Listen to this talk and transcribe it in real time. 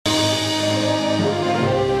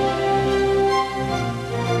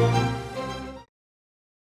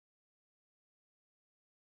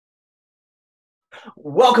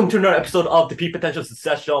Welcome to another episode of the Peak Potential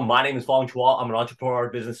Success Show. My name is Fong Chua. I'm an entrepreneur,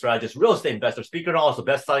 business strategist, real estate investor, speaker, and also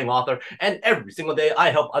best-selling author. And every single day, I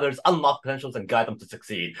help others unlock potentials and guide them to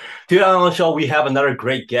succeed. Today on the show, we have another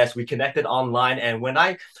great guest. We connected online, and when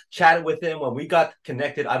I chatted with him, when we got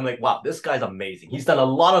connected, I'm like, wow, this guy's amazing. He's done a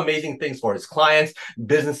lot of amazing things for his clients,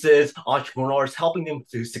 businesses, entrepreneurs, helping them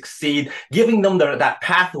to succeed, giving them that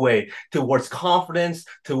pathway towards confidence,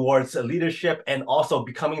 towards leadership, and also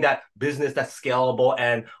becoming that business that's scalable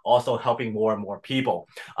and also helping more and more people.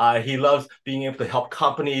 He loves being able to help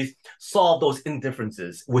companies solve those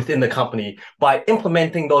indifferences within the company by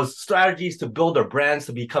implementing those strategies to build their brands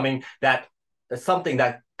to becoming that something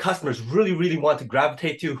that customers really, really want to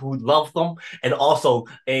gravitate to, who love them, and also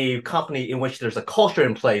a company in which there's a culture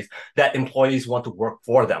in place that employees want to work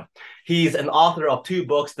for them. He's an author of two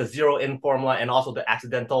books, The Zero In Formula and also The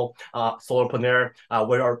Accidental Solopreneur,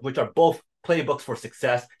 which are both playbooks for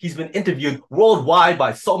success. He's been interviewed worldwide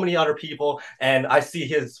by so many other people, and I see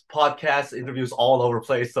his podcast interviews all over the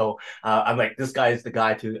place. So I'm like, this guy is the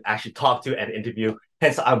guy to actually talk to and interview.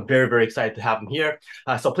 Hence, I'm very, very excited to have him here.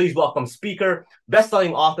 So please welcome speaker,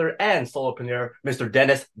 best-selling author, and solopreneur, Mr.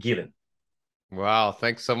 Dennis GEELEN. Wow,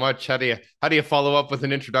 thanks so much. How do you follow up with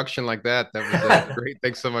an introduction like that? That was great.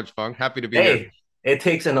 Thanks so much, Fong. Happy to be here. Hey, it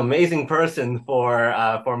takes an amazing person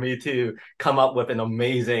for me to come up with an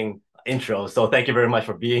amazing intro. So thank you very much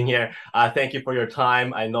for being here. Thank you for your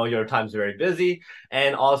time. I know your time's very busy,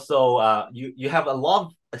 and also you have a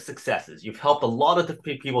lot of successes. You've helped a lot of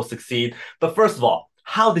different people succeed. But first of all,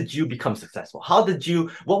 how did you become successful?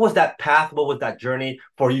 What was that path? What was that journey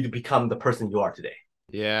for you to become the person you are today?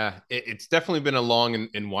 Yeah, it's definitely been a long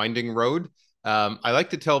and winding road. I like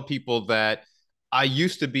to tell people that I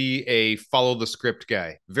used to be a follow the script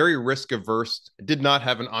guy, very risk averse, did not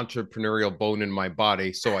have an entrepreneurial bone in my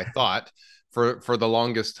body. So I thought for the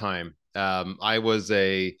longest time, I was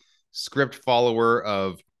a script follower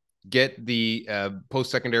of get the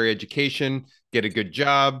post-secondary education, get a good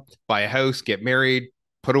job, buy a house, get married,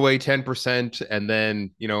 put away 10%, and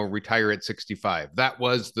then, retire at 65. That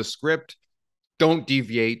was the script. Don't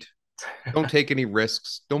deviate. Don't take any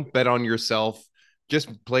risks. Don't bet on yourself.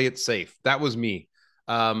 Just play it safe. That was me.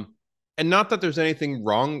 And not that there's anything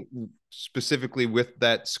wrong specifically with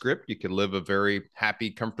that script. You can live a very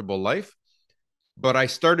happy, comfortable life. But I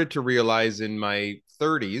started to realize in my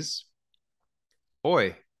 30s,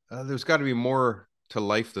 boy, there's got to be more to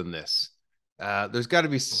life than this. There's got to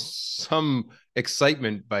be some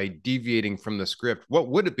excitement by deviating from the script. What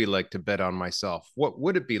would it be like to bet on myself? What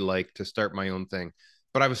would it be like to start my own thing?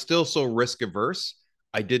 But I was still so risk averse.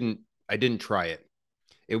 I didn't I didn't try it.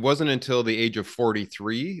 It wasn't until the age of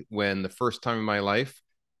 43 when the first time in my life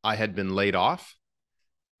I had been laid off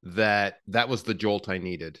that was the jolt I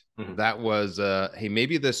needed. Mhm. That was hey,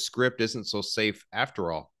 maybe this script isn't so safe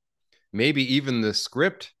after all. Maybe even the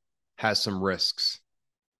script has some risks.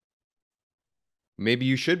 Maybe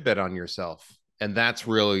you should bet on yourself. And that's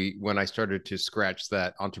really when I started to scratch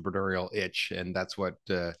that entrepreneurial itch. And that's what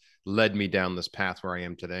led me down this path where I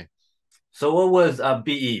am today. So what was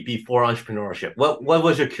BE before entrepreneurship? What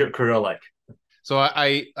was your career like? So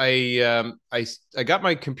I got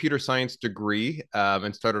my computer science degree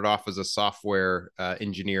and started off as a software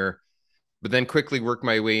engineer, but then quickly worked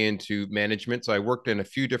my way into management. So I worked in a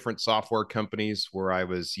few different software companies where I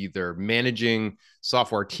was either managing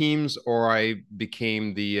software teams or I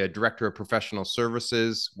became the director of professional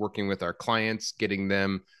services, working with our clients, getting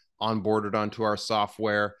them onboarded onto our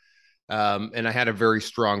software. And I had a very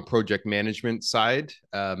strong project management side.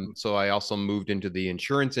 So I also moved into the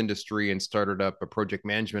insurance industry and started up a project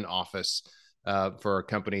management office for a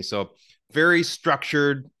company. So very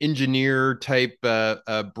structured engineer type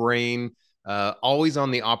brain, always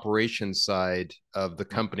on the operations side of the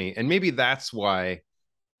company. And maybe that's why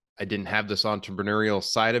I didn't have this entrepreneurial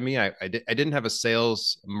side of me. I didn't have a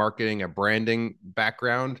sales, marketing, a branding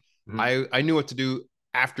background. Mhm. I knew what to do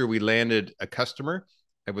after we landed a customer.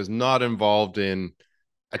 I was not involved in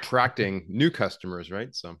attracting new customers,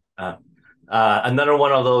 right? So Uh, Another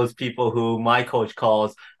one of those people who my coach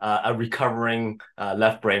calls a recovering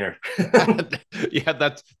left brainer. yeah,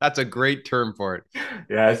 that's a great term for it.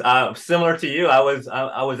 Yes, similar to you, I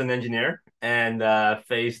was an engineer and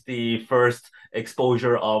faced the first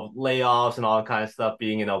exposure of layoffs and all that kind of stuff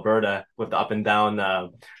being in Alberta with the up and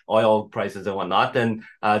down oil prices and whatnot, and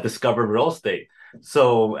discovered real estate.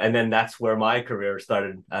 So, and then that's where my career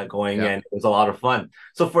started going, Yeah. and it was a lot of fun.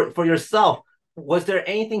 So, for yourself, was there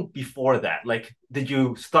anything before that? Like, did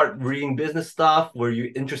you start reading business stuff? Were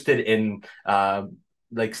you interested in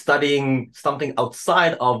like studying something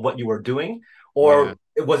outside of what you were doing? Yeah. Or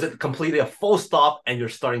was it completely a full stop and you're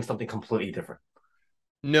starting something completely different?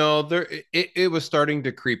 No, it was starting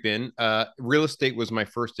to creep in. Real estate was my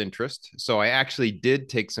first interest, so I actually did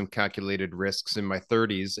take some calculated risks in my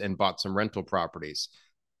 30s and bought some rental properties.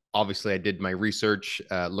 Obviously, I did my research,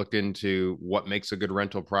 looked into what makes a good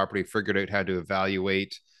rental property, figured out how to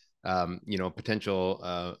evaluate,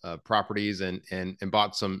 potential properties, and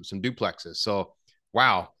bought some duplexes. So,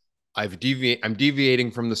 wow, I'm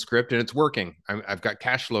deviating from the script, and it's working. I've got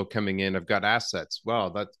cash flow coming in. I've got assets.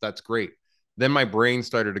 Wow, that's great. Then my brain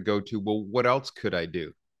started to go to, well, what else could I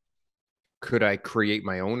do? Could I create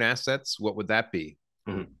my own assets? What would that be?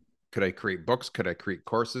 Mhm. Could I create books? Could I create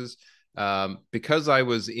courses? Because I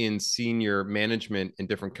was in senior management in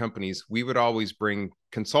different companies, we would always bring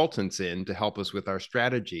consultants in to help us with our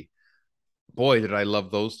strategy. Boy, did I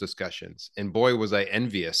love those discussions. And boy, was I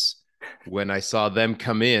envious when I saw them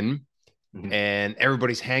come in Mhm. and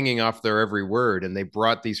everybody's hanging off their every word. And they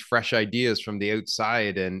brought these fresh ideas from the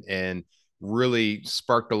outside and really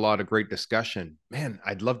sparked a lot of great discussion. Man,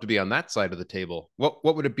 I'd love to be on that side of the table. What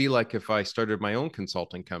would it be like if I started my own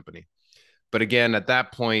consulting company? But again, at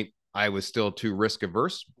that point, I was still too risk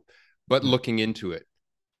averse. But Mhm. looking into it,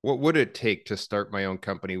 what would it take to start my own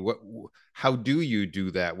company? How do you do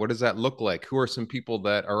that? What does that look like? Who are some people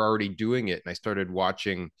that are already doing it? And I started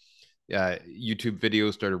watching YouTube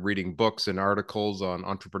videos, started reading books and articles on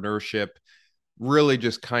entrepreneurship, really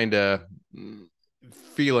just kind of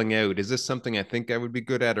feeling out, is this something I think I would be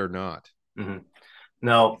good at or not? Mhm.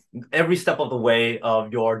 Now, every step of the way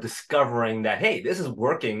of your discovering that, hey, this is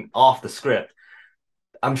working off the script.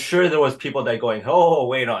 I'm sure there was people that going, oh,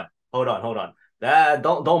 wait on, hold on. That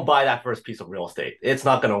don't buy that first piece of real estate. It's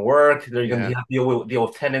not gonna work. You're gonna Yeah. have to deal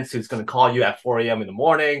with tenants who's gonna call you at 4 a.m. in the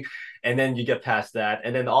morning, and then you get past that,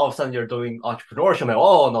 and then all of a sudden you're doing entrepreneurship. Like,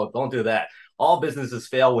 oh no, don't do that. All businesses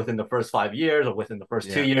fail within the first 5 years or within the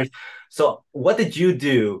first two Yeah. years. So, what did you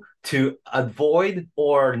do to avoid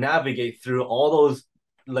or navigate through all those,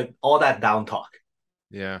 like all that down talk?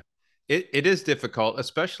 Yeah. It is difficult,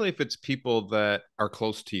 especially if it's people that are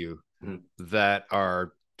close to you Mhm. that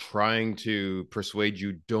are trying to persuade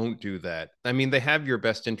you don't do that. I mean, they have your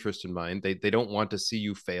best interest in mind. They don't want to see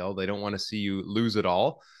you fail. They don't want to see you lose it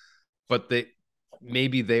all, but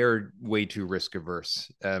maybe they're way too risk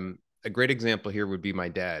averse. A great example here would be my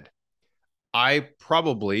dad. I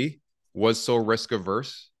probably was so risk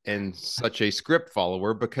averse and such a script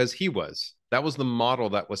follower because he was. That was the model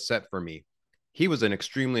that was set for me. He was an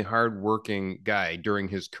extremely hardworking guy during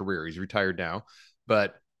his career. He's retired now,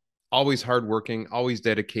 but always hardworking, always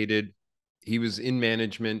dedicated. He was in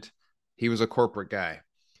management. He was a corporate guy.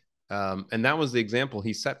 And that was the example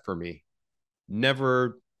he set for me.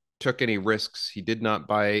 Never took any risks. He did not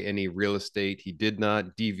buy any real estate. He did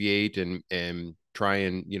not deviate and try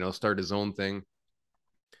and start his own thing.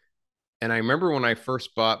 And I remember when I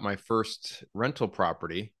first bought my first rental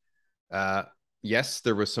property, uh, yes,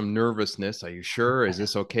 there was some nervousness. Are you sure? Is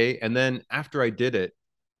this okay? And then after I did it,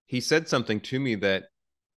 he said something to me that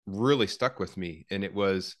really stuck with me. And it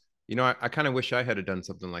was, I kind of wish I had done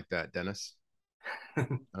something like that, Dennis.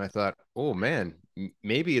 And I thought, oh man,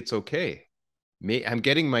 maybe it's okay. I'm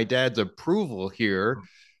getting my dad's approval here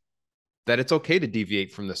that it's okay to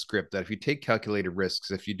deviate from the script, that if you take calculated risks,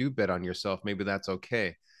 if you do bet on yourself, maybe that's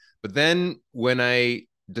okay. But then when I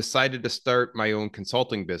decided to start my own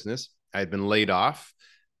consulting business, I had been laid off,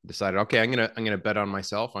 decided, okay, I'm gonna bet on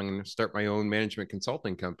myself. I'm gonna start my own management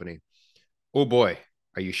consulting company. Oh boy,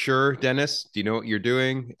 are you sure, Dennis? Do you know what you're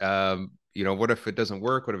doing? What if it doesn't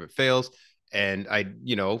work? What if it fails? And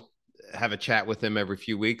have a chat with him every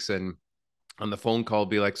few weeks and on the phone call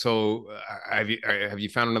be like, so have you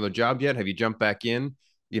found another job yet? Have you jumped back in?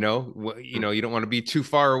 You don't want to be too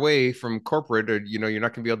far away from corporate, or you're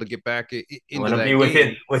not going to be able to get back You into want to be that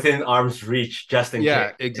game. within arm's reach just in case.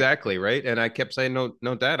 Yeah, exactly, right. And I kept saying, no,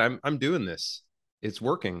 no, Dad, I'm doing this. It's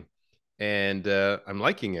working, and I'm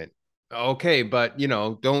liking it. Okay, but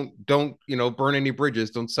don't burn any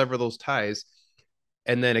bridges. Don't sever those ties.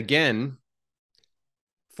 And then again,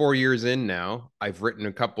 4 years in now, I've written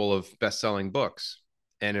a couple of best-selling books,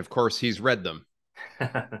 and of course, he's read them.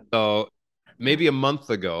 So maybe a month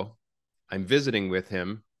ago, I'm visiting with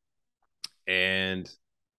him, and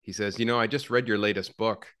he says, I just read your latest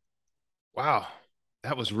book. Wow,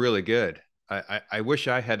 that was really good. I wish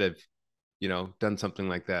I had have, done something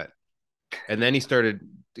like that. And then he started,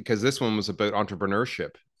 because this one was about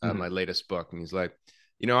entrepreneurship, my Mhm. latest book, and he's like,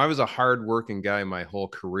 I was a hardworking guy my whole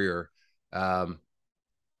career. Um,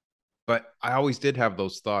 but I always did have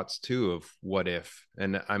those thoughts too of what if,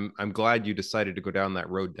 and I'm glad you decided to go down that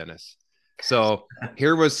road, Dennis. So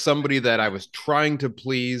here was somebody that I was trying to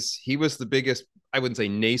please. He was the biggest, I wouldn't say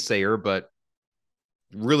naysayer, but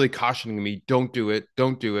really cautioning me, don't do it,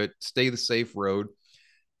 don't do it, stay the safe road.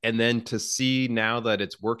 And then to see now that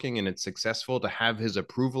it's working and it's successful, to have his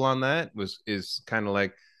approval on that was is kind of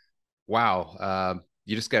like, wow,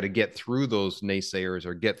 you just got to get through those naysayers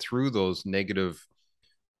or get through those negative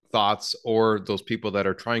thoughts or those people that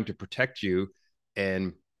are trying to protect you,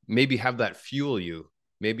 and maybe have that fuel you.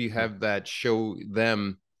 Maybe have that show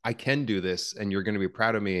them I can do this, and you're going to be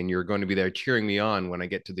proud of me, and you're going to be there cheering me on when I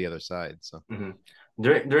get to the other side. So Mhm.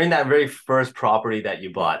 During that very first property that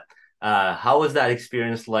you bought, how was that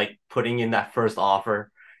experience like putting in that first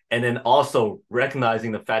offer and then also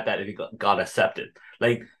recognizing the fact that it got accepted?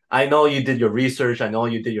 Like, I know you did your research, I know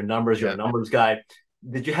you did your numbers, you're a yeah, numbers guy.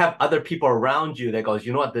 Did you have other people around you that goes,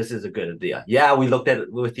 you know what, this is a good idea? Yeah, we looked at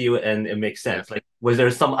it with you and it makes yeah, sense. Like, was there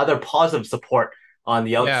some other positive support on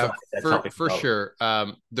the outside yeah, that's for helping for you out? sure.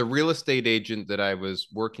 The real estate agent that I was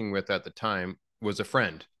working with at the time was a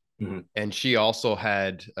friend, Mhm. and she also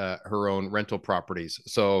had her own rental properties.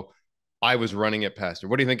 So I was running it past her.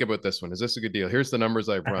 What do you think about this one? Is this a good deal? Here's the numbers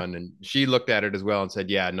I've run. And she looked at it as well and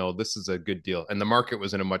said, yeah, no, this is a good deal. And the market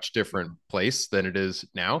was in a much different place than it is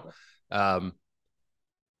now. Um,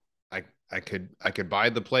 I could buy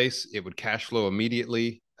the place. It would cash flow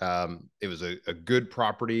immediately. It was a good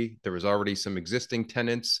property. There was already some existing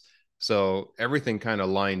tenants, so everything kind of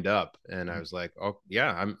lined up. And I was like, oh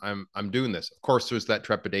yeah, I'm doing this. Of course, there's that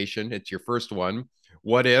trepidation. It's your first one.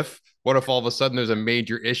 What if all of a sudden there's a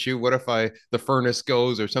major issue? What if the furnace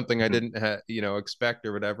goes or something I Mhm. didn't expect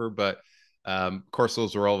or whatever? But of course,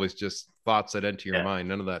 those are always just thoughts that enter your Yeah. mind.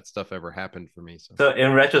 None of that stuff ever happened for me. So So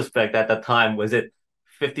in retrospect, at the time, was it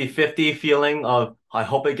 50-50 feeling of I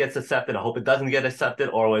hope it gets accepted, I hope it doesn't get accepted,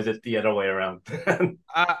 or was it the other way around?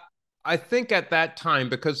 Uh, I think at that time,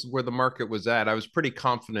 because where the market was at, I was pretty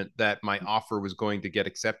confident that my offer was going to get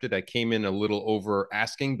accepted. I came in a little over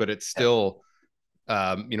asking, but it Yeah. still,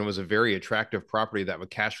 was a very attractive property that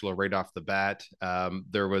would cash flow right off the bat.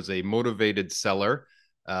 There was a motivated seller.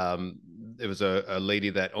 Um, it was a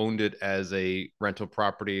lady that owned it as a rental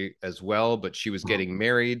property as well, but she was getting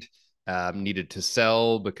married, needed to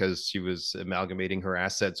sell because she was amalgamating her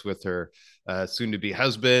assets with her soon to be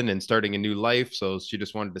husband and starting a new life. So she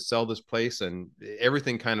just wanted to sell this place, and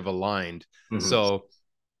everything kind of aligned. Mhm. So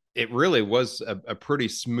it really was a pretty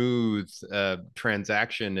smooth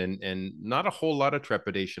transaction, and not a whole lot of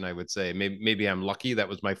trepidation, I would say. Maybe I'm lucky that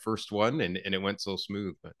was my first one, and it went so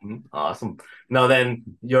smooth. But Awesome. Now then,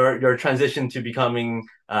 your transition to becoming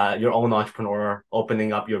your own entrepreneur,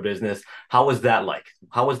 opening up your business, how was that like?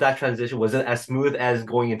 How was that transition? Was it as smooth as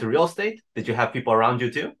going into real estate? Did you have people around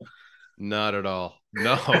you too? not at all.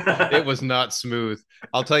 No, it was not smooth.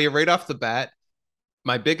 I'll tell you right off the bat,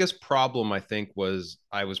 my biggest problem, I think, was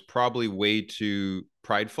I was probably way too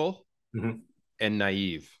prideful Mhm. and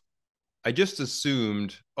naive. I just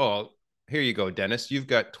assumed, oh, here you go, Dennis. You've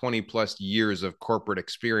got 20 plus years of corporate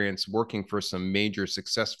experience working for some major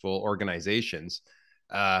successful organizations.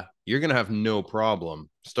 You're going to have no problem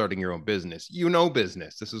starting your own business. You know,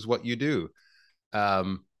 business. This is what you do.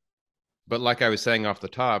 Um, but like I was saying off the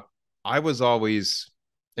top, I was always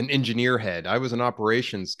an engineer head, I was an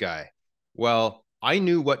operations guy. Well, I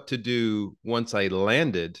knew what to do once I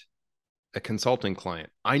landed a consulting client.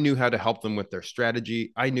 I knew how to help them with their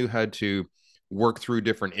strategy. I knew how to work through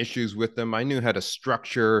different issues with them. I knew how to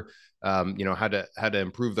structure, how to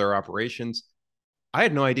improve their operations. I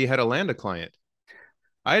had no idea how to land a client.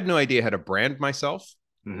 I had no idea how to brand myself,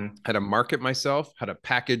 Mhm. how to market myself, how to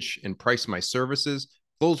package and price my services.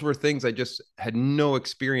 Those were things I just had no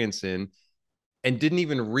experience in, and didn't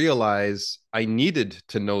even realize I needed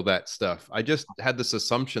to know that stuff. I just had this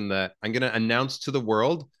assumption that I'm going to announce to the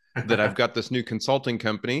world that I've got this new consulting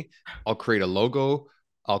company. I'll create a logo,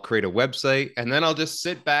 I'll create a website, and then I'll just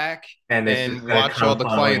sit back And it's just and gonna watch all come the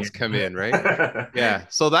following clients you. come in, right? Yeah.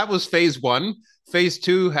 So that was phase one. Phase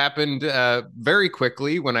two happened very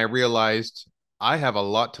quickly when I realized I have a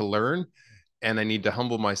lot to learn, and I need to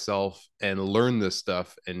humble myself and learn this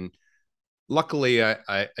stuff. And luckily,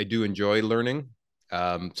 I do enjoy learning.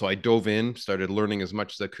 So I dove in, started learning as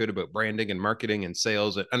much as I could about branding and marketing and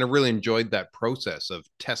sales, and I really enjoyed that process of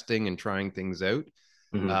testing and trying things out.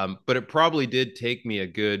 Mhm. But it probably did take me a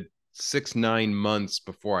good 6, 9 months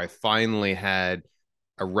before I finally had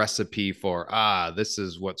a recipe for this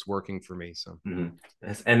is what's working for me. So Mhm.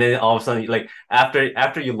 Yes. And then all of a sudden, like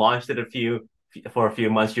after you launched it for a few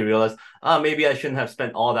months, you realize, maybe I shouldn't have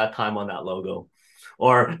spent all that time on that logo,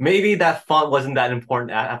 or maybe that font wasn't that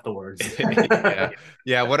important afterwards. yeah,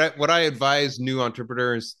 yeah. What I advise new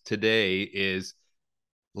entrepreneurs today is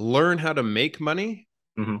learn how to make money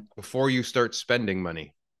Mhm. before you start spending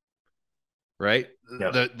money, right?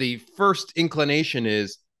 Yep. The first inclination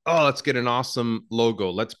is, oh, let's get an awesome logo.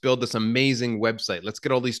 Let's build this amazing website. Let's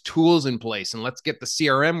get all these tools in place and let's get the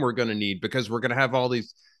CRM we're going to need because we're going to have all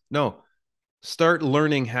these. No, start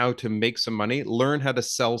learning how to make some money, learn how to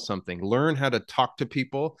sell something, learn how to talk to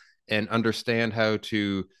people and understand how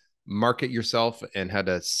to market yourself and how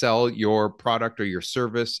to sell your product or your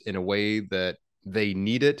service in a way that they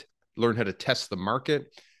need it, learn how to test the market,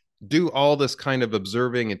 do all this kind of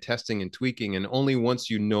observing and testing and tweaking. And only once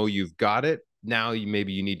you know you've got it, now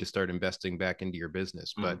maybe you need to start investing back into your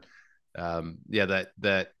business. But yeah,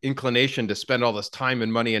 that inclination to spend all this time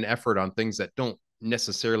and money and effort on things that don't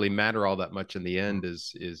necessarily matter all that much in the end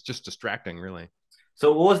is just distracting, really.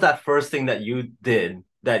 So what was that first thing that you did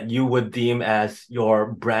that you would deem as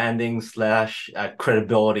your branding slash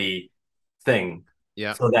credibility thing,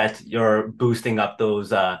 Yeah, so that you're boosting up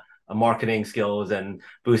those marketing skills and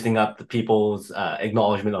boosting up the people's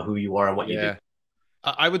acknowledgement of who you are and what you do? yeah.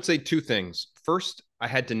 I would say two things. First, I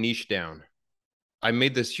had to niche down. I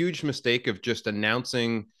made this huge mistake of just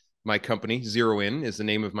announcing my company, Zero In is the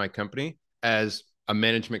name of my company, as a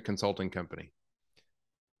management consulting company.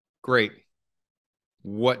 Great.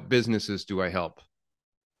 What businesses do I help?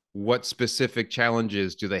 What specific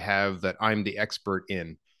challenges do they have that I'm the expert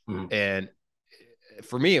in? Mm-hmm. And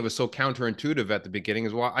for me, it was so counterintuitive at the beginning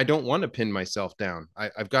as well. I don't want to pin myself down.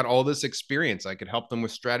 I've got all this experience. I could help them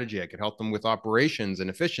with strategy. I could help them with operations and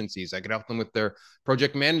efficiencies. I could help them with their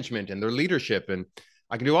project management and their leadership. And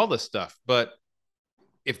I can do all this stuff. But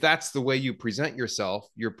if that's the way you present yourself,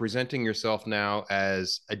 you're presenting yourself now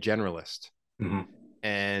as a generalist. Mm-hmm.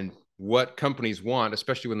 And what companies want,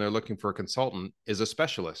 especially when they're looking for a consultant, is a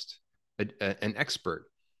specialist, an expert.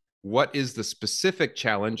 What is the specific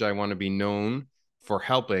challenge I want to be known for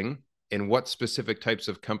helping in what specific types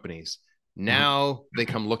of companies? Mm-hmm. Now they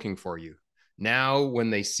come looking for you. Now, when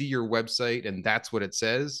they see your website and that's what it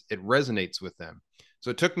says, it resonates with them.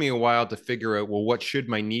 So it took me a while to figure out, well, what should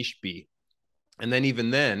my niche be? And then, even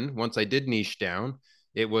then, once I did niche down,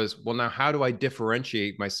 it was, well, now how do I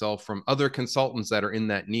differentiate myself from other consultants that are in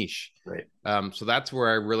that niche? Right. So that's where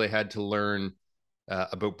I really had to learn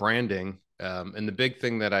about branding. And the big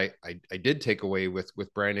thing that I did take away with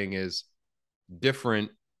branding is different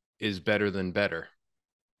is better than better.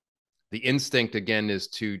 The instinct again is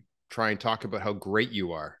to try and talk about how great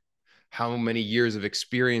you are, how many years of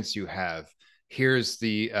experience you have. Here's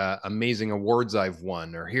the amazing awards I've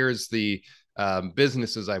won, or here's the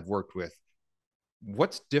businesses I've worked with.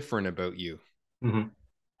 What's different about you? Mm-hmm.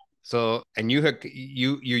 So, and you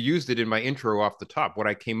used it in my intro off the top. What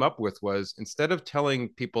I came up with was, instead of telling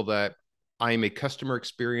people that I'm a customer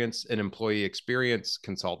experience and employee experience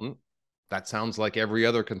consultant, that sounds like every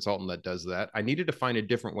other consultant that does that. I needed to find a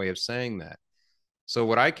different way of saying that. So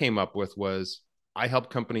what I came up with was, I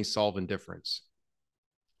help companies solve indifference.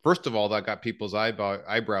 First of all, that got people's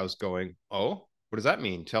eyebrows going. Oh, what does that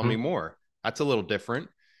mean? Tell me Mm-hmm. more. That's a little different.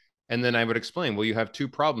 And then I would explain, well, you have two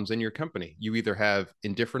problems in your company. You either have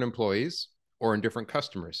indifferent employees or indifferent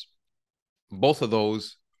customers. Both of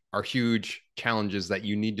those are huge challenges that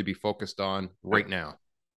you need to be focused on Right. right now.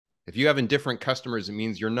 If you have indifferent customers, it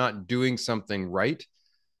means you're not doing something right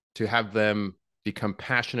to have them become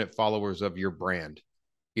passionate followers of your brand.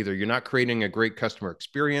 Either you're not creating a great customer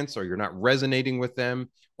experience, or you're not resonating with them,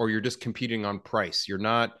 or you're just competing on price. You're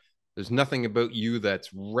not, there's nothing about you that's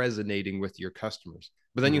resonating with your customers.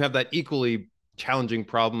 But then Mm-hmm. you have that equally challenging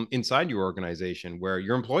problem inside your organization where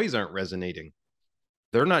your employees aren't resonating.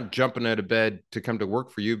 They're not jumping out of bed to come to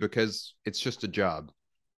work for you because it's just a job.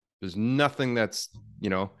 There's nothing that's,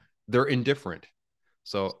 they're indifferent.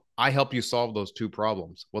 So I help you solve those two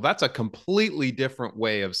problems. Well, that's a completely different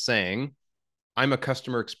way of saying I'm a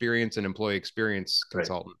customer experience and employee experience Right.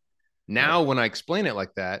 consultant. Right. Now, when I explain it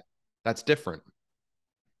like that, that's different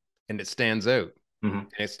and it stands out Mm-hmm.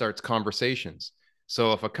 and it starts conversations.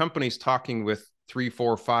 So if a company's talking with three,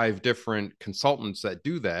 four, five different consultants that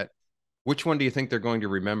do that, which one do you think they're going to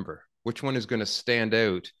remember? Which one is going to stand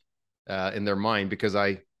out in their mind? Because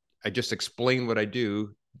I just explain what I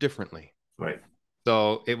do differently. Right.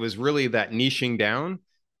 So it was really that niching down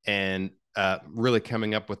and really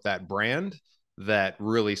coming up with that brand that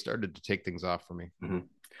really started to take things off for me. Mm-hmm.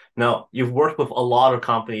 Now, you've worked with a lot of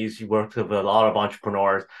companies, you worked with a lot of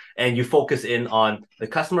entrepreneurs, and you focus in on the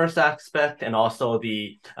customer's aspect and also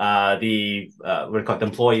the what do you call it, the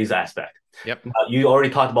employees aspect. Yep. Now, you already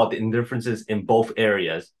talked about the differences in both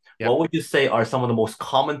areas. What Yep. would you say are some of the most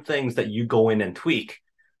common things that you go in and tweak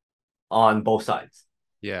on both sides?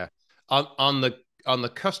 Yeah. On the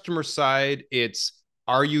customer side, it's,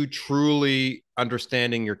 are you truly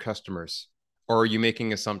understanding your customers, or are you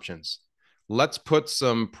making assumptions? Let's put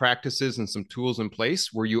some practices and some tools in place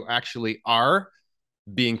where you actually are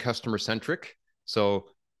being customer centric. So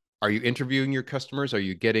are you interviewing your customers? Are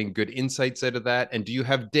you getting good insights out of that? And do you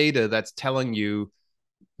have data that's telling you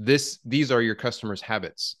these are your customers'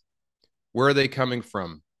 habits? Where are they coming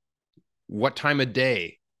from? What time of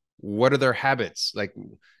day? What are their habits? Like,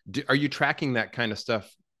 are you tracking that kind of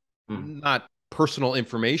stuff? Mm-hmm. Not personal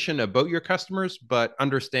information about your customers, but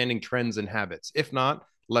understanding trends and habits. If not,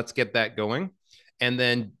 let's get that going. And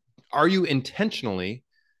then, are you intentionally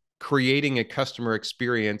creating a customer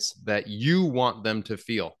experience that you want them to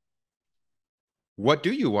feel? What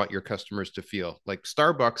do you want your customers to feel? Like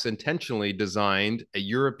Starbucks intentionally designed a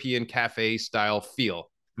European cafe style feel,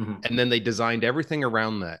 Mm-hmm. and then they designed everything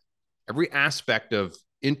around that. Every aspect of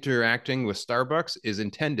interacting with Starbucks is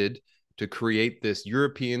intended to create this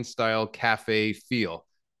European style cafe feel,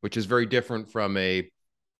 which is very different from a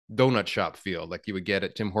donut shop feel like you would get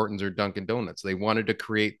at Tim Hortons or Dunkin' Donuts. They wanted to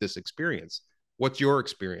create this experience. What's your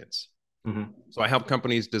experience? Mm-hmm. So I help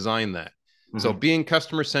companies design that. So Mm-hmm. being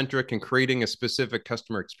customer centric and creating a specific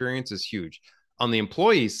customer experience is huge. On the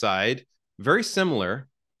employee side, very similar.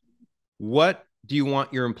 What do you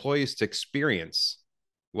want your employees to experience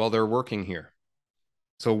while they're working here?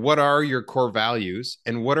 So, what are your core values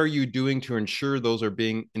and what are you doing to ensure those are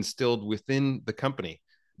being instilled within the company?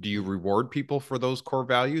 Do you reward people for those core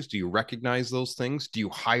values? Do you recognize those things? Do you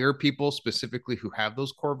hire people specifically who have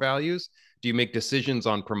those core values? Do you make decisions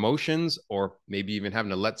on promotions or maybe even having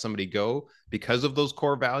to let somebody go because of those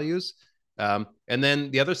core values? And then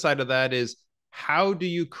the other side of that is how do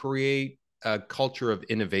you create a culture of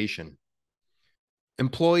innovation?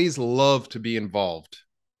 Employees love to be involved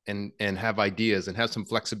and have ideas and have some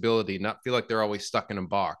flexibility, not feel like they're always stuck in a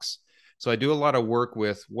box. So I do a lot of work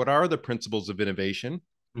with what are the principles of innovation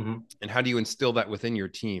Mm-hmm. and how do you instill that within your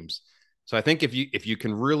teams. So I think if you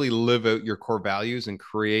can really live out your core values and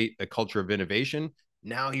create a culture of innovation,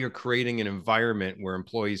 now you're creating an environment where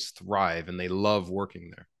employees thrive and they love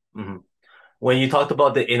working there. Mm-hmm. When you talked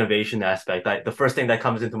about the innovation aspect, the first thing that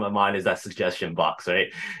comes into my mind is that suggestion box, right?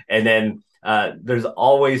 And then there's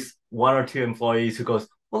always one or two employees who goes,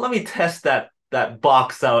 "Well, let me test that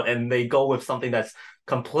box out," and they go with something that's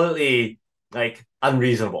completely like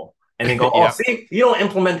unreasonable, and then go, "Oh, Yeah, see, you don't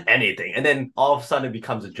implement anything," and then all of a sudden it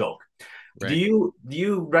becomes a joke. Do right.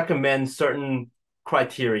 you recommend certain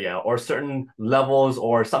criteria or certain levels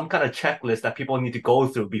or some kind of checklist that people need to go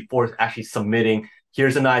through before actually submitting?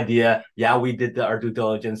 Here's an idea. Yeah, we did our due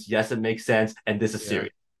diligence. Yes, it makes sense, and this is Yeah.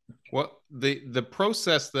 serious. Well, the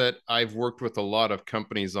process that I've worked with a lot of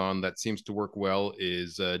companies on that seems to work well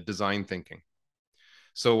is design thinking.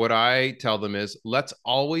 So what I tell them is let's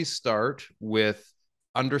always start with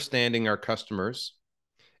understanding our customers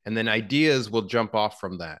and then ideas will jump off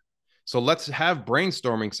from that. So let's have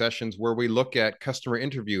brainstorming sessions where we look at customer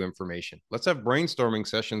interview information. Let's have brainstorming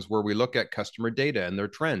sessions where we look at customer data and their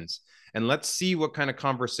trends. And let's see what kind of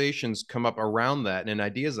conversations come up around that and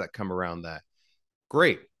ideas that come around that.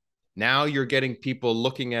 Great. Now you're getting people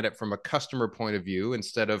looking at it from a customer point of view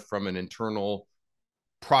instead of from an internal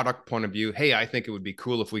product point of view. Hey, I think it would be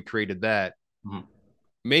cool if we created that. Mhm.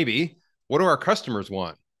 Maybe. What do our customers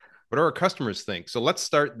want? What do our customers think? So let's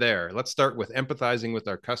start there. Let's start with empathizing with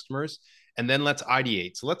our customers and then let's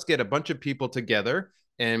ideate. So let's get a bunch of people together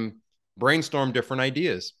and brainstorm different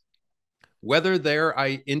ideas. Whether their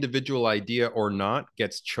individual idea or not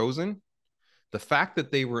gets chosen, the fact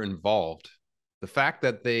that they were involved, the fact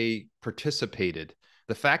that they participated,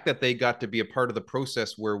 the fact that they got to be a part of the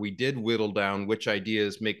process where we did whittle down which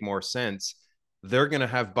ideas make more sense, they're going to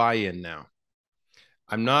have buy in now.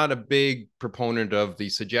 I'm not a big proponent of the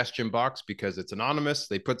suggestion box because it's anonymous.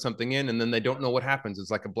 They put something in and then they don't know what happens.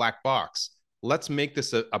 It's like a black box. Let's make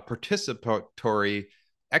this a participatory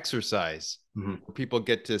exercise Mhm. where people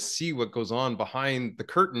get to see what goes on behind the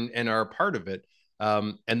curtain and are a part of it.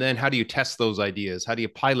 And then how do you test those ideas? How do you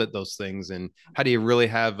pilot those things? And how do you really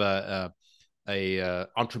have a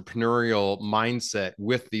entrepreneurial mindset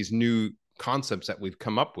with these new concepts that we've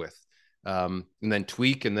come up with? And then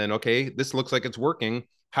tweak and then okay, this looks like it's working.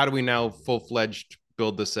 How do we now full-fledged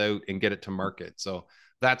build this out and get it to market? So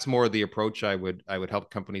that's more the approach I would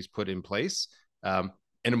help companies put in place. And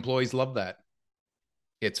employees love that.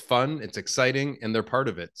 It's fun, it's exciting, and they're part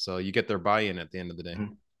of it. So you get their buy-in at the end of the day.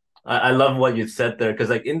 Mhm. I love what you said there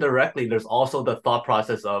because like indirectly there's also the thought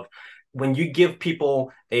process of when you give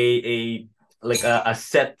people a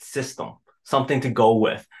set system, something to go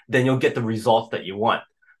with, then you'll get the results that you want.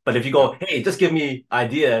 But if you Yeah. go, hey, just give me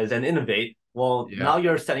ideas and innovate, well, Yeah. now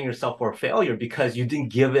you're setting yourself for a failure because you didn't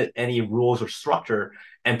give it any rules or structure,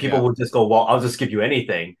 and people Yeah. will just go, well, I'll just give you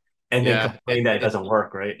anything. and then Yeah, complain that it doesn't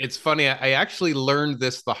work, right? it's funny. I actually learned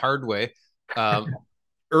this the hard way. Um,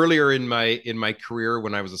 Earlier in my career,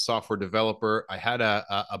 when I was a software developer, I had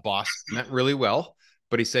a boss meant really well,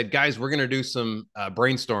 but he said, "Guys, we're going to do some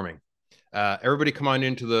brainstorming. Everybody, come on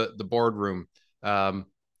into the boardroom." Um,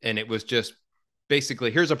 and it was just basically,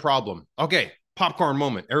 here's a problem. Okay, popcorn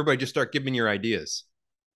moment. Everybody, just start giving your ideas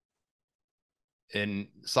in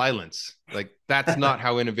silence. Like that's not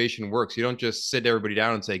how innovation works. You don't just sit everybody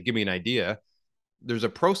down and say, "Give me an idea." There's a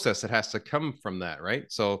process that has to come from that, right?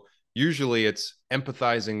 So usually it's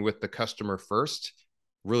empathizing with the customer first,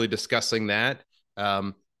 really discussing that.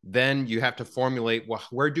 Then you have to formulate, well,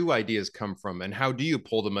 where do ideas come from and how do you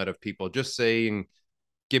pull them out of people? Just saying,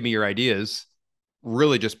 give me your ideas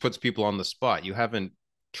really just puts people on the spot. You haven't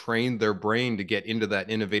trained their brain to get into that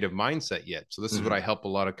innovative mindset yet. So this is what I help a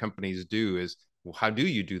lot of companies do is, well, how do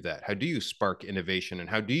you do that? How do you spark innovation and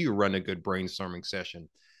how do you run a good brainstorming session?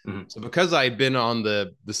 Mhm. So because I had been on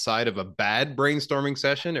the side of a bad brainstorming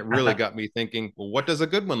session, it really got me thinking, well, what does a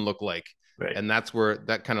good one look like? Right. And that's where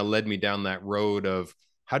that kind of led me down that road of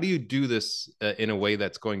how do you do this in a way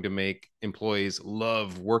that's going to make employees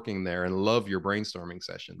love working there and love your brainstorming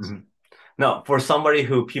sessions? Mhm. Now, for somebody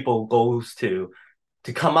who people goes to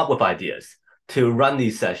come up with ideas, to run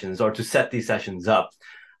these sessions or to set these sessions up,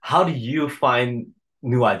 how do you find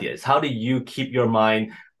new ideas? How do you keep your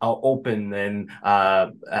mind open and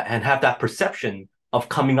have that perception of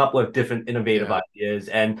coming up with different innovative Yeah. ideas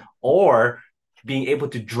and or being able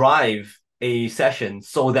to drive a session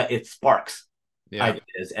so that it sparks Yeah.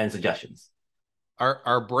 ideas and suggestions?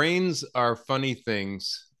 Our brains are funny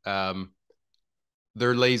things.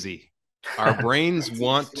 They're lazy. Our brains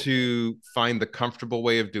want to find the comfortable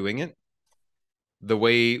way of doing it, the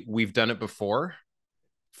way we've done it before,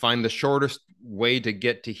 find the shortest way to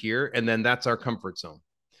get to here, and then that's our comfort zone.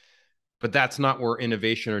 But that's not where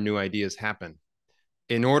innovation or new ideas happen.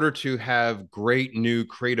 In order to have great new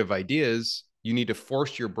creative ideas, you need to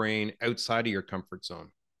force your brain outside of your comfort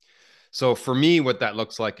zone. So for me, what that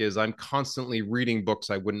looks like is I'm constantly reading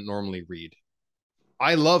books I wouldn't normally read.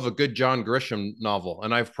 I love a good John Grisham novel,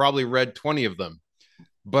 and I've probably read 20 of them,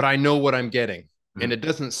 but I know what I'm getting, and it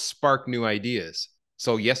doesn't spark new ideas.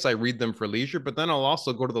 So, yes, I read them for leisure, but then I'll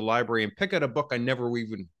also go to the library and pick out a book I never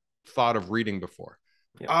even thought of reading before.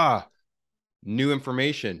 Yeah. Ah, new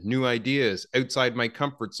information, new ideas outside my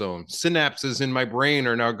comfort zone. Synapses in my brain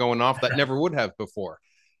are now going off that never would have before.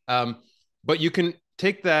 Um, but you can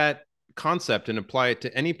take that concept and apply it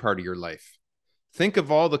to any part of your life. Think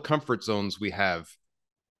of all the comfort zones we have.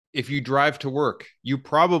 If you drive to work, you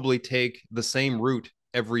probably take the same route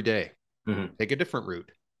every day. Mhm. Take a different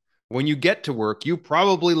route. When you get to work, you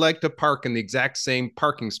probably like to park in the exact same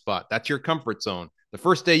parking spot. That's your comfort zone. The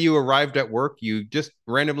first day you arrived at work, you just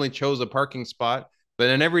randomly chose a parking spot. But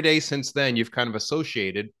then every day since then, you've kind of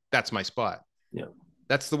associated that's my spot. Yeah.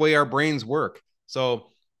 That's the way our brains work. So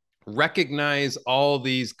recognize all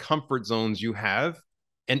these comfort zones you have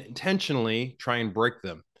and intentionally try and break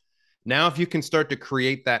them. Now, if you can start to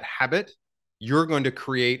create that habit, you're going to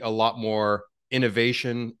create a lot more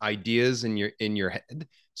innovation ideas in your head.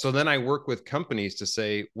 So then I work with companies to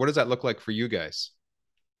say, what does that look like for you guys?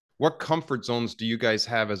 What comfort zones do you guys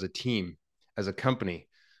have as a team, as a company?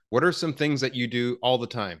 What are some things that you do all the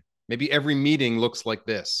time? Maybe every meeting looks like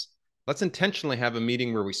this. Let's intentionally have a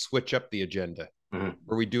meeting where we switch up the agenda, Mhm.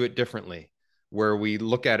 where we do it differently, where we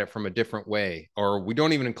look at it from a different way, or we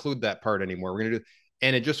don't even include that part anymore. We're going to do,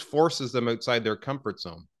 and it just forces them outside their comfort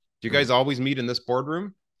zone. Do you guys Mhm. always meet in this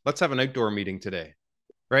boardroom? Let's have an outdoor meeting today,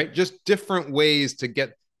 right? Just different ways to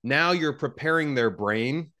get, now you're preparing their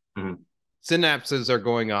brain. Mhm. Synapses are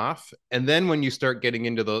going off. And then when you start getting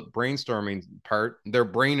into the brainstorming part, their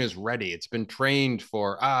brain is ready. It's been trained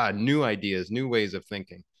for new ideas, new ways of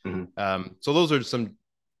thinking. Mhm. So those are some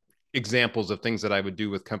examples of things that I would do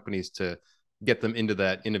with companies to get them into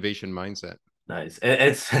that innovation mindset. Nice. And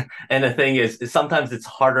it's and the thing is sometimes it's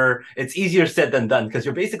harder, it's easier said than done because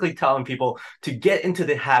you're basically telling people to get into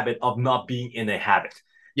the habit of not being in a habit.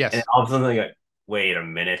 And Yes. all of a sudden like, wait a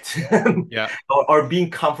minute. Yeah. Or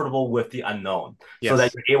being comfortable with the unknown so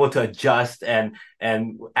that Yes. you're able to adjust and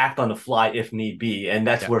act on the fly if need be. And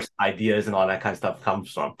that's Yeah. where ideas and all that kind of stuff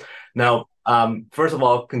comes from. Yeah. Now, first of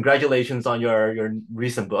all, congratulations on your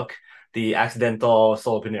recent book, The Accidental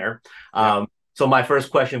Solopreneur. Yeah. So my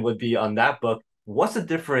first question would be on that book, what's the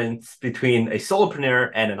difference between a solopreneur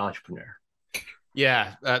and an entrepreneur?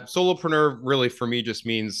 Yeah. Solopreneur really for me just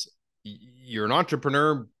means you're an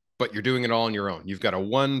entrepreneur, but you're doing it all on your own. You've got a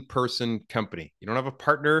one person company. You don't have a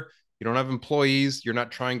partner. You don't have employees. You're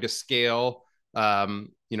not trying to scale,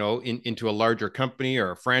 into a larger company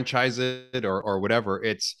or franchise it or whatever.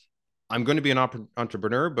 It's I'm going to be an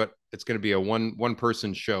entrepreneur, but it's going to be a one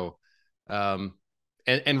person show. Um,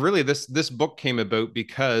 and really, this book came about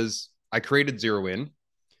because I created Zero In,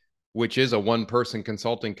 which is a one person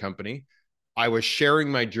consulting company. I was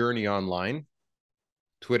sharing my journey online.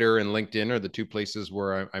 Twitter and LinkedIn are the two places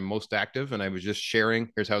where I'm most active. And I was just sharing,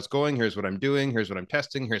 here's how it's going. Here's what I'm doing. Here's what I'm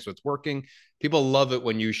testing. Here's what's working. People love it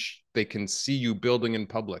when they can see you building in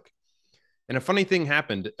public. And a funny thing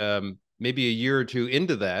happened. Maybe a year or two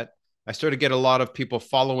into that, I started to get a lot of people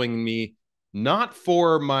following me, not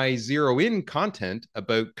for my Zero In content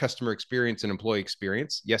about customer experience and employee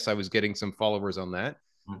experience. Yes, I was getting some followers on that,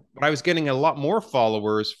 but I was getting a lot more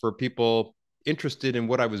followers for people interested in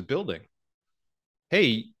what I was building.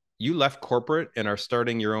 Hey, you left corporate and are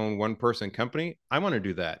starting your own one person company. I want to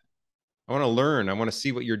do that. I want to learn. I want to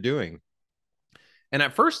see what you're doing. And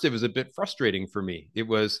at first, it was a bit frustrating for me. It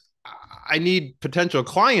was, I need potential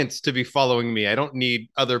clients to be following me. I don't need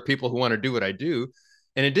other people who want to do what I do.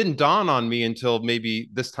 And it didn't dawn on me until maybe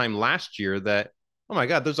this time last year that, oh my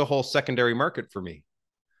God, there's a whole secondary market for me.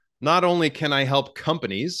 Not only can I help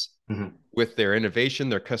companies Mm-hmm. with their innovation,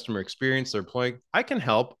 their customer experience, their employee, I can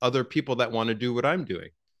help other people that want to do what I'm doing.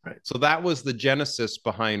 Right. So that was the genesis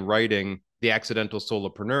behind writing The Accidental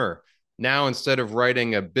Solopreneur. Now, instead of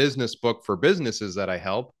writing a business book for businesses that I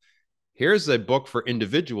help, here's a book for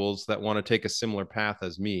individuals that want to take a similar path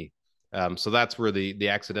as me. So that's where the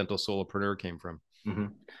Accidental Solopreneur came from. Mm-hmm.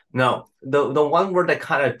 Now, the one word that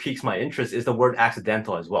kind of piques my interest is the word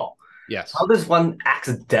accidental as well. How Yes. does one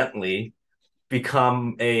accidentally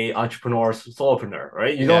become a entrepreneur, solopreneur,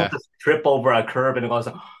 right? You don't Yeah. just trip over a curb and go,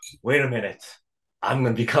 wait a minute, I'm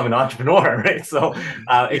going to become an entrepreneur, right? So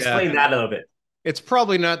Yeah. explain that a little bit. It's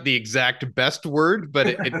probably not the exact best word, but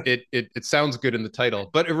it sounds good in the title.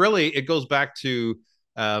 But it goes back to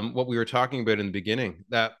what we were talking about in the beginning.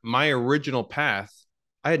 That my original path,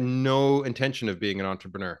 I had no intention of being an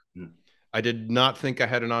entrepreneur. Mm. I did not think I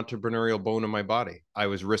had an entrepreneurial bone in my body. I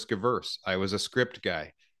was risk averse. I was a script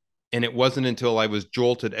guy, and it wasn't until I was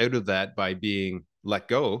jolted out of that by being let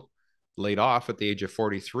go, laid off at the age of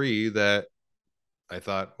 43, that I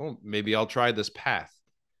thought, oh, maybe I'll try this path.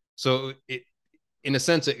 So in a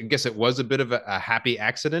sense, I guess it was a bit of a happy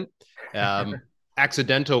accident.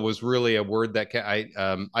 Accidental was really a word that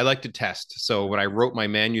I like to test. So when I wrote my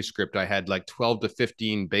manuscript, I had like 12 to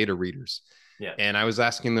 15 beta readers, Yeah. and I was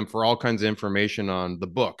asking them for all kinds of information on the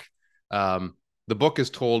book. The book is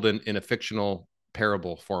told in a fictional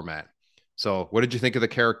parable format. So, what did you think of the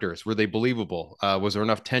characters? Were they believable? Was there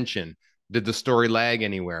enough tension? Did the story lag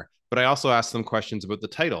anywhere? But I also asked them questions about the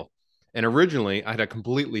title. And originally, I had a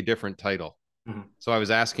completely different title. Mm-hmm. So I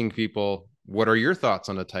was asking people, what are your thoughts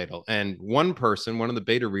on the title? And one person, one of the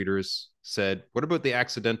beta readers, said, what about the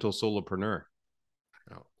accidental solopreneur?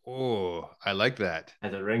 Oh, I like that.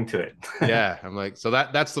 Has a ring to it. Yeah, I'm like, so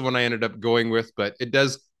that's the one I ended up going with, but it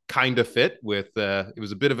does kind of fit with it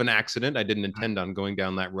was a bit of an accident. I didn't intend on going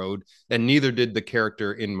down that road, and neither did the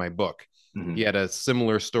character in my book. He Mm-hmm. had a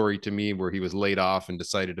similar story to me where he was laid off and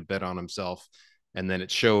decided to bet on himself. And then it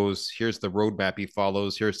shows here's the roadmap he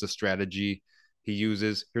follows, here's the strategy he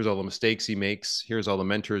uses, here's all the mistakes he makes, here's all the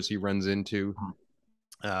mentors he runs into.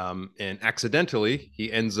 And accidentally,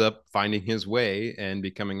 he ends up finding his way and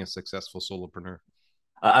becoming a successful solopreneur.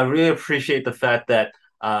 I really appreciate the fact that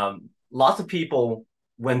lots of people,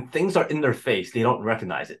 when things are in their face, they don't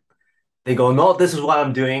recognize it. They go, no, this is what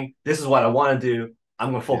I'm doing. This is what I want to do.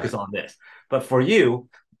 I'm going to Yeah. focus on this. But for you,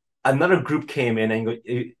 another group came in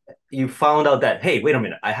and you found out that, hey, wait a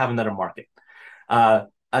minute, I have another market. Uh,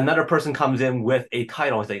 Another person comes in with a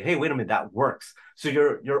title and say, hey, wait a minute, that works. So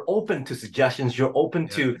you're open to suggestions. You're open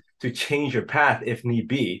Yeah. to change your path if need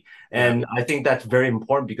be. Yeah. And I think that's very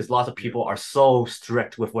important because lots of Yeah. people are so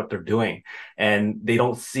strict with what they're doing and they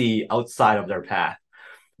don't see outside of their path.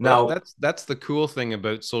 Well, Now, that's the cool thing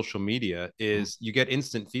about social media is you get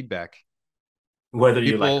instant feedback. whether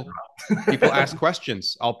you like it People people or not. ask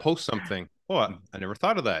questions. I'll post something. Oh, I never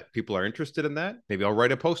thought of that. People are interested in that. Maybe I'll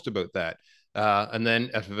write a post about that. And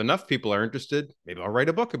then if enough people are interested, maybe I'll write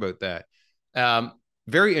a book about that. Um,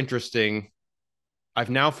 Very interesting. I've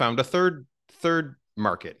now found a third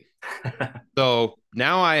market. So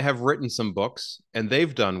now I have written some books and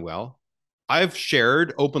they've done well. I've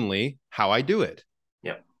shared openly how I do it.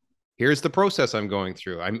 Yep. Here's the process I'm going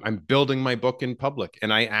through. I'm building my book in public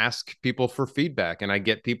and I ask people for feedback and I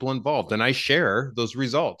get people involved and I share those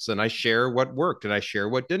results and I share what worked and I share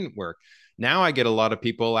what didn't work. Now I get a lot of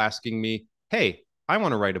people asking me, hey, I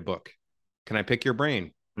want to write a book. Can I pick your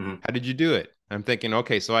brain? Mm-hmm. How did you do it? I'm thinking,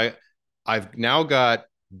 okay, so I've now got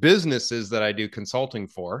businesses that I do consulting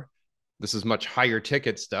for. This is much higher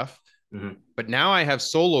ticket stuff. Mm-hmm. But now I have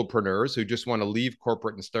solopreneurs who just want to leave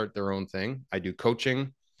corporate and start their own thing. I do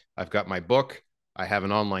coaching. I've got my book. I have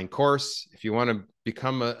an online course. If you want to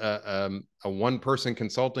become a one-person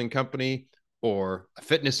consulting company or a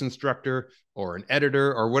fitness instructor or an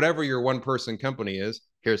editor or whatever your one-person company is,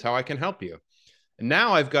 here's how I can help you. And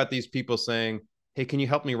now I've got these people saying, hey, can you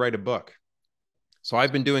help me write a book? So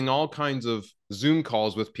I've been doing all kinds of Zoom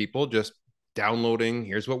calls with people, just downloading.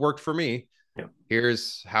 Here's what worked for me. Yeah.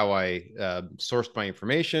 Here's how I sourced my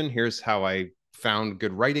information. Here's how I found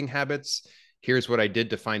good writing habits. Here's what I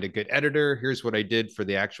did to find a good editor. Here's what I did for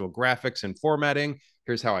the actual graphics and formatting.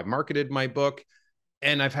 Here's how I marketed my book.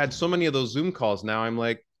 And I've had so many of those Zoom calls now. I'm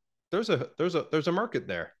like, there's a market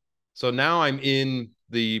there. So now I'm in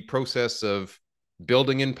the process of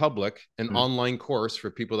building in public an Mm-hmm. online course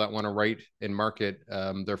for people that want to write and market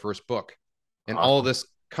their first book. And all of Awesome. this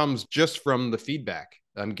comes just from the feedback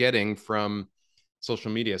I'm getting from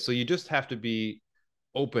social media. So you just have to be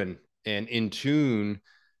open and in tune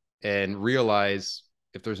and realize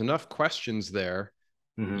if there's enough questions there,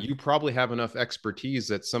 Mm-hmm. you probably have enough expertise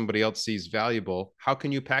that somebody else sees valuable. How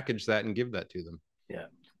can you package that and give that to them? Yeah.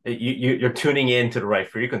 You're tuning in to the right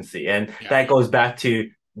frequency. And Yeah. that goes back to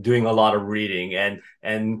doing a lot of reading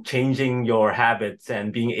and changing your habits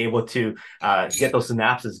and being able to get those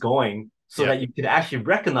synapses going so Yeah. that you can actually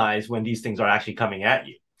recognize when these things are actually coming at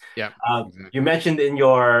you. Yeah. You Exactly. mentioned in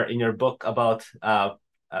your book about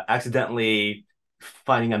accidentally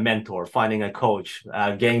finding a mentor, finding a coach,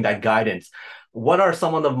 getting that guidance. What are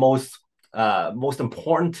some of the most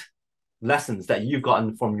important lessons that you've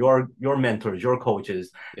gotten from your mentors, your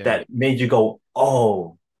coaches Yeah. that made you go,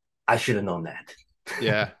 "Oh, I should have known that."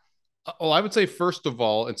 Yeah. Well, I would say, first of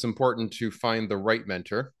all, it's important to find the right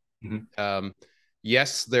mentor. Mhm. Um,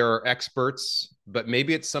 yes, there are experts, but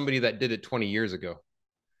maybe it's somebody that did it 20 years ago.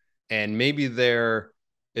 And maybe their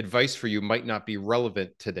advice for you might not be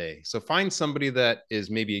relevant today. So find somebody that is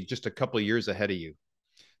maybe just a couple of years ahead of you.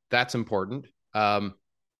 That's important.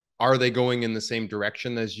 Are they going in the same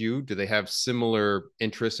direction as you? Do they have similar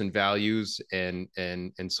interests and values and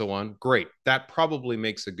so on? Great. That probably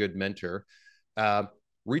makes a good mentor. Uh,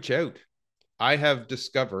 Reach out. I have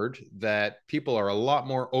discovered that people are a lot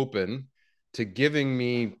more open to giving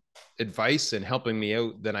me advice and helping me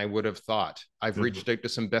out than I would have thought. I've Mhm. reached out to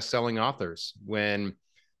some best-selling authors when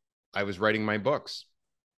I was writing my books.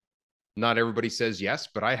 Not everybody says yes,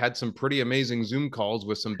 but I had some pretty amazing Zoom calls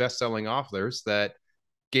with some best-selling authors that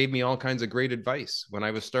gave me all kinds of great advice when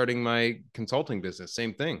I was starting my consulting business.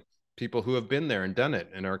 Same thing. People who have been there and done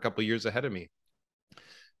it and are a couple of years ahead of me.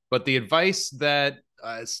 But the advice that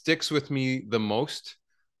sticks with me the most,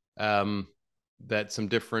 um, that some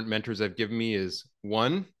different mentors have given me, is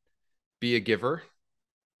one, be a giver.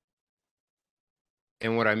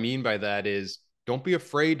 And what I mean by that is don't be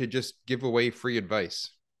afraid to just give away free advice.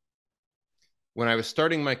 When I was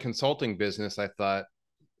starting my consulting business, I thought,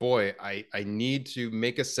 boy, I need to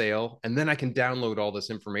make a sale and then I can download all this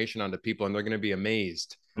information onto people and they're going to be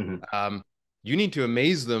amazed. Mhm. Um, you need to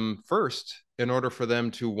amaze them first in order for them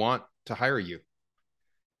to want to hire you.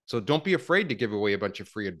 So don't be afraid to give away a bunch of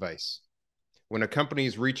free advice. When a company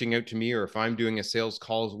is reaching out to me or if I'm doing a sales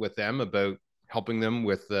call with them about helping them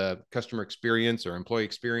with customer experience or employee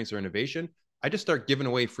experience or innovation, I just start giving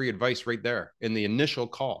away free advice right there in the initial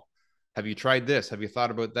call. Have you tried this? Have you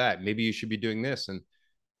thought about that? Maybe you should be doing this. And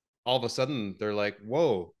all of a sudden they're like,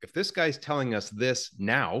 whoa, if this guy's telling us this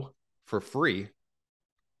now for free,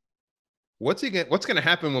 what's going to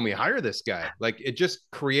happen when we hire this guy? Like, it just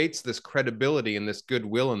creates this credibility and this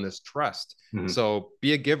goodwill and this trust. Mhm. So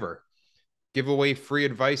be a giver, give away free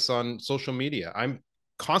advice on social media. I'm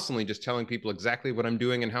constantly just telling people exactly what I'm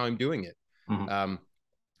doing and how I'm doing it. Mhm. um,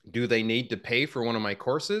 do they need to pay for one of my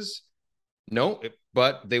courses? No,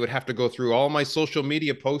 but they would have to go through all my social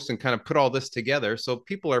media posts and kind of put all this together. So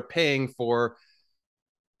people are paying for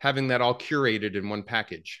having that all curated in one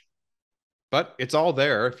package. But it's all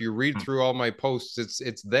there. If you read through all my posts,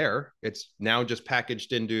 it's there. It's now just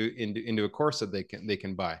packaged into a course that they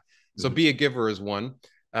can buy. So Mhm. be a giver is one.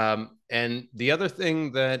 And the other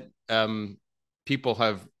thing that people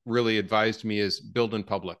have really advised me is build in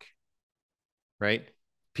public, right?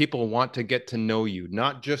 People want to get to know you,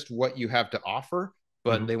 not just what you have to offer,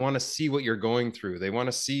 but Mhm. they want to see what you're going through. They want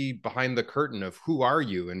to see behind the curtain of who are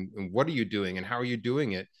you and what are you doing and how are you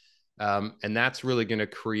doing it. And that's really going to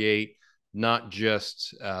create not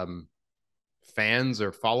just fans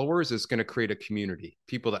or followers. It's going to create a community,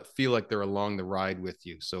 people that feel like they're along the ride with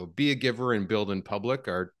you. So be a giver and build in public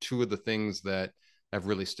are two of the things that have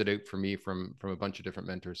really stood out for me from a bunch of different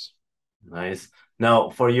mentors. Nice. Now,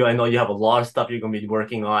 for you, I know you have a lot of stuff you're going to be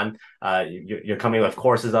working on. You're coming with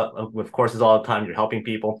courses up with courses all the time. You're helping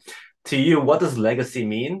people. To you, what does legacy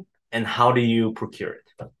mean, and how do you procure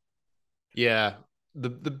it? Yeah. The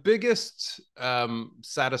biggest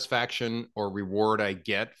satisfaction or reward I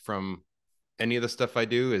get from any of the stuff I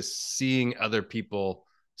do is seeing other people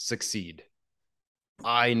succeed.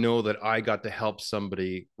 I know that I got to help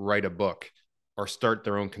somebody write a book or start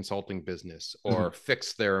their own consulting business or Mhm.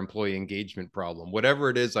 fix their employee engagement problem. Whatever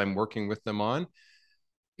it is I'm working with them on,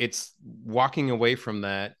 it's walking away from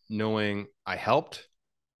that knowing I helped,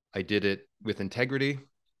 I did it with integrity,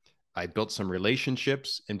 I built some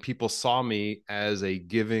relationships, and people saw me as a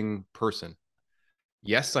giving person.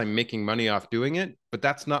 Yes, I'm making money off doing it, but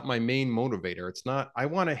that's not my main motivator. It's not, I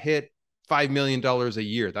want to hit $5 million a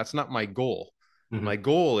year. That's not my goal. My Mhm.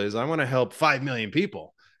 goal is I want to help 5 million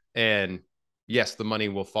people. And yes, the money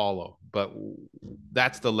will follow. But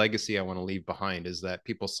that's the legacy I want to leave behind is that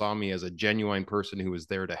people saw me as a genuine person who was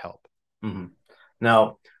there to help. Mhm.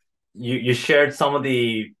 Now, you shared some of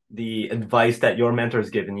the advice that your mentor has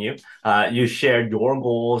given you. You shared your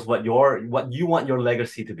goals, what you want your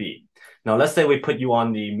legacy to be. Now, let's say we put you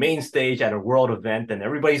on the main stage at a world event, and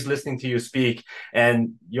everybody's listening to you speak,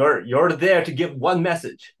 and you're there to give one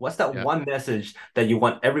message. What's that Yeah. one message that you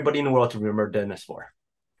want everybody in the world to remember Dennis for?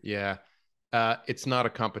 Yeah. It's not a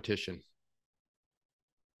competition.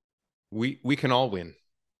 We can all win.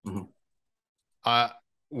 Mhm. Uh,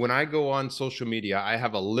 when I go on social media, I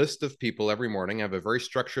have a list of people every morning. I have a very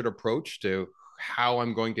structured approach to how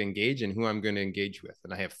I'm going to engage and who I'm going to engage with.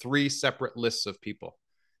 And I have three separate lists of people: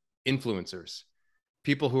 influencers,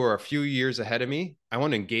 people who are a few years ahead of me. I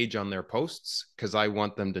want to engage on their posts because I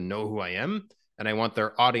want them to know who I am. And I want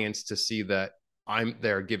their audience to see that I'm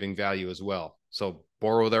there giving value as well. So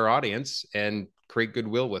borrow their audience and create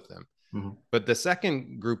goodwill with them. Mhm. But the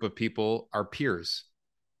second group of people are peers.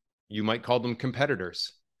 You might call them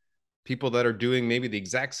competitors, people that are doing maybe the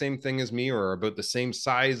exact same thing as me or about the same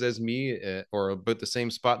size as me or about the same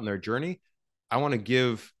spot in their journey. I want to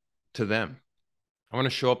give to them. I want to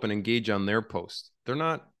show up and engage on their posts. They're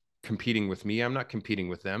not competing with me. I'm not competing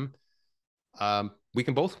with them. We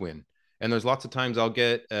can both win. And there's lots of times I'll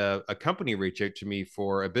get a company reach out to me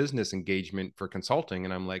for a business engagement for consulting.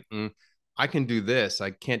 And I'm like, I can do this.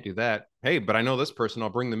 I can't do that. Hey, but I know this person. I'll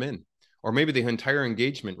bring them in. Or maybe the entire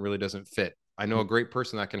engagement really doesn't fit. I know a great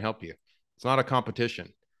person that can help you. It's not a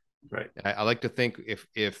competition. Right. I like to think if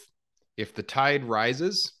the tide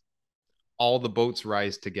rises, all the boats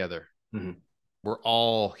rise together. Mhm. We're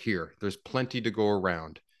all here. There's plenty to go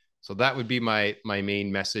around. So that would be my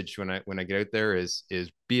main message when I get out there is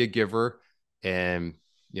be a giver and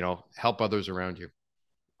help others around you.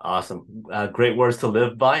 Awesome. Great words to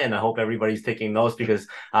live by. And I hope everybody's taking notes because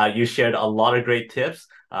you shared a lot of great tips,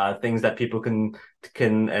 things that people can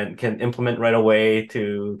implement right away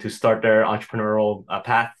to start their entrepreneurial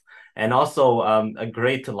path. And also a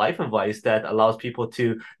great life advice that allows people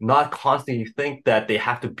to not constantly think that they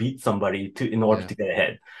have to beat somebody in order Yeah. to get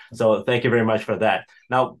ahead. So thank you very much for that.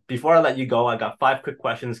 Now, before I let you go, I got five quick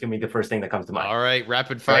questions. Give me the first thing that comes to mind. All right,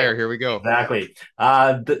 rapid Right. fire. Here we go. Exactly.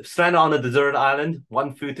 Stranded on a deserted island,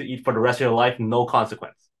 one food to eat for the rest of your life, no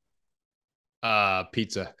consequence.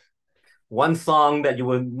 Pizza. One song that you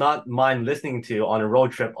would not mind listening to on a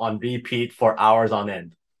road trip on repeat for hours on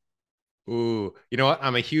end. Ooh, you know what?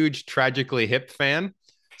 I'm a huge Tragically Hip fan,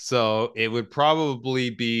 so it would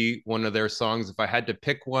probably be one of their songs. If I had to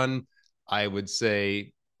pick one, I would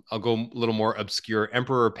say I'll go a little more obscure.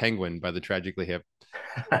 Emperor Penguin by the Tragically Hip.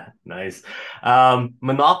 Nice.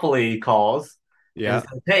 Monopoly calls and Yeah.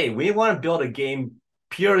 says, "Hey, we want to build a game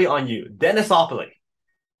purely on you, Dennisopoly.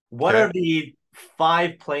 What Okay. are the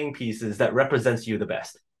five playing pieces that represents you the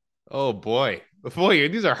best?" Oh boy,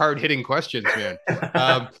 these are hard hitting questions, man.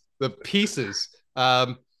 Um, the pieces.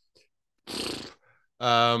 Um,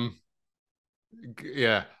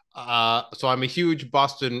 yeah. So I'm a huge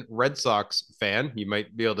Boston Red Sox fan. You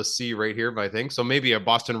might be able to see right here, but I think so. Maybe a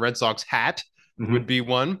Boston Red Sox hat would Mhm. be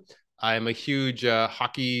one. I'm a huge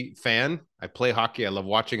hockey fan. I play hockey. I love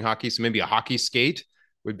watching hockey. So maybe a hockey skate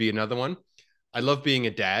would be another one. I love being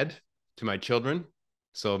a dad to my children.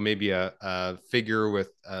 So maybe a figure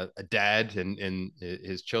with a dad and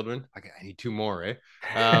his children. I need two more, eh?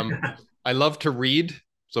 Um, I love to read.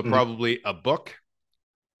 So Mhm. probably a book,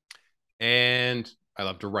 and I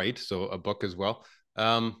love to write, so a book as well.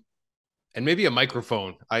 And maybe a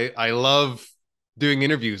microphone. I love doing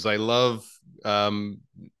interviews. I love um,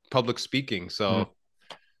 public speaking. Mhm. So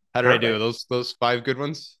how did I do? Perfect. Those five good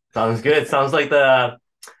ones. Sounds good. Sounds like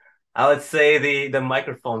I would say the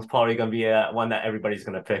microphone's probably gonna be one that everybody's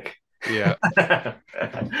gonna pick. Yeah.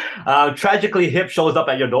 Tragically Hip shows up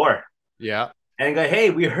at your door Yeah. and go, hey,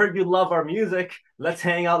 we heard you love our music. Let's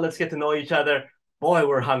hang out. Let's get to know each other. Boy,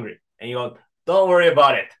 we're hungry. And you go, don't worry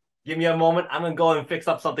about it. Give me a moment. I'm going to go and fix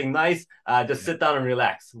up something nice. Just sit down and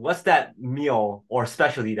relax. What's that meal or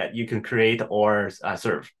specialty that you can create or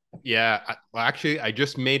serve? Yeah. Well, actually, I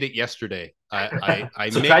just made it yesterday. I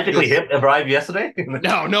So make Tragically this. Hip arrived yesterday?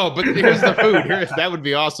 No, no, but here's the food. That would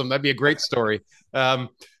be awesome. That'd be a great story. Um,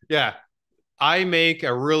 yeah, I make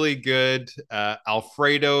a really good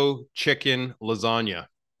Alfredo chicken lasagna,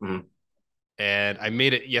 Mhm. and I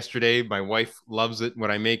made it yesterday. My wife loves it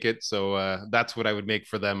when I make it, so that's what I would make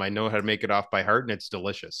for them. I know how to make it off by heart, and it's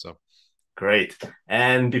delicious. So Great.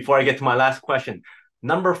 And before I get to my last question,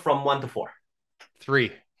 number from 1 to 4.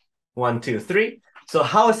 three. 1, 2, 3. So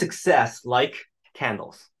how is success like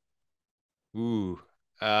candles? Ooh,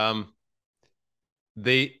 um,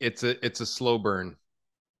 it's a slow burn.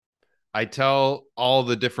 I tell all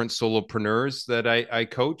the different solopreneurs that I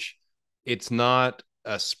coach, it's not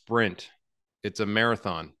a sprint, it's a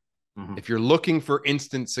marathon. Mhm. If you're looking for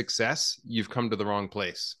instant success, you've come to the wrong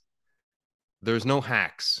place. There's no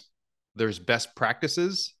hacks, there's best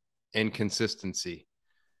practices and consistency.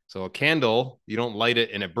 So a candle, you don't light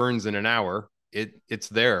it and it burns in an hour. It's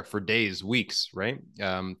there for days, weeks, right?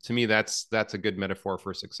 To me, that's a good metaphor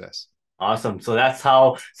for success. Awesome. So that's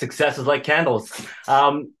how success is like candles.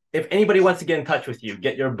 If anybody wants to get in touch with you,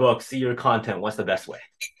 get your book, see your content, what's the best way?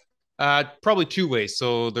 Probably two ways.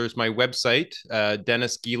 So there's my website,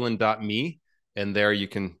 dennisgeelen.me, and there you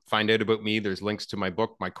can find out about me. There's links to my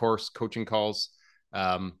book, my course, coaching calls,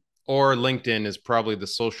 or LinkedIn is probably the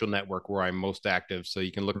social network where I'm most active. So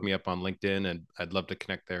you can look me up on LinkedIn, and I'd love to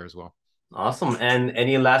connect there as well. Awesome. And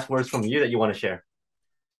any last words from you that you want to share?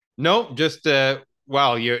 No, just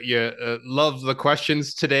wow, you love the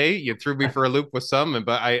questions today. You threw me for a loop with some,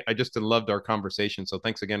 but I just loved our conversation. So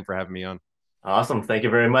thanks again for having me on. Awesome. Thank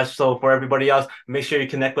you very much. So for everybody else, make sure you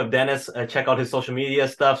connect with Dennis. Check out his social media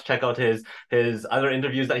stuff. Check out his other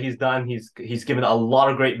interviews that he's done. He's given a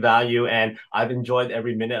lot of great value, and I've enjoyed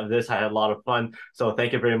every minute of this. I had a lot of fun. So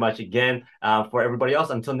thank you very much again. For everybody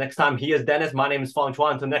else, until next time, he is Dennis. My name is Fong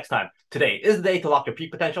Chuan. Until next time, today is the day to lock your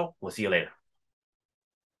peak potential. We'll see you later.